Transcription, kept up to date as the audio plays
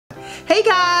Hey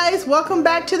guys, welcome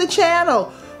back to the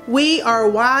channel. We are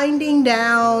winding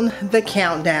down the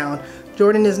countdown.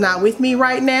 Jordan is not with me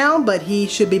right now, but he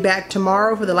should be back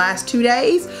tomorrow for the last 2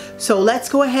 days. So let's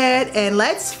go ahead and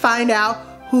let's find out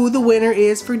who the winner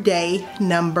is for day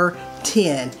number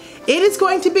 10. It is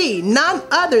going to be none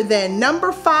other than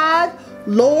number 5,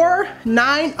 Lore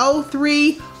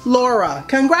 903 Laura.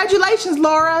 Congratulations,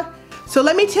 Laura. So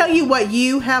let me tell you what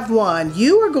you have won.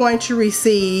 You are going to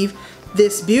receive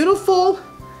this beautiful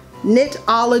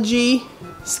Knitology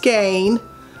skein.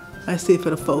 Let's see if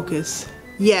it'll focus.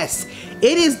 Yes,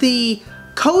 it is the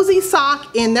Cozy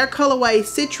Sock in their colorway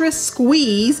Citrus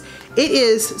Squeeze. It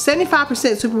is 75%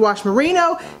 superwash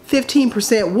merino,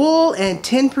 15% wool, and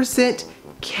 10%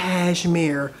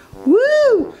 cashmere.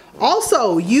 Woo!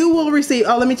 Also, you will receive,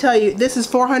 oh, let me tell you, this is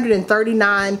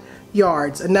 439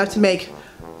 yards, enough to make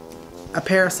a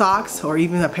pair of socks or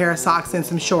even a pair of socks and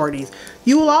some shorties.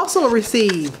 You will also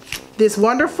receive this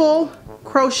wonderful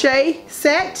crochet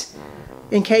set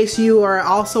in case you are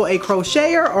also a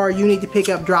crocheter or you need to pick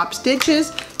up drop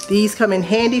stitches. These come in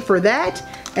handy for that.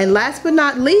 And last but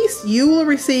not least, you will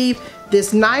receive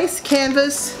this nice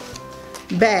canvas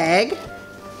bag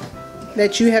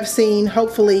that you have seen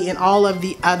hopefully in all of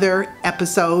the other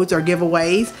episodes or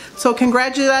giveaways. So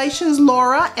congratulations,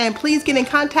 Laura, and please get in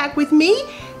contact with me.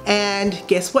 And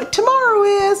guess what tomorrow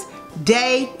is?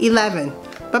 Day 11.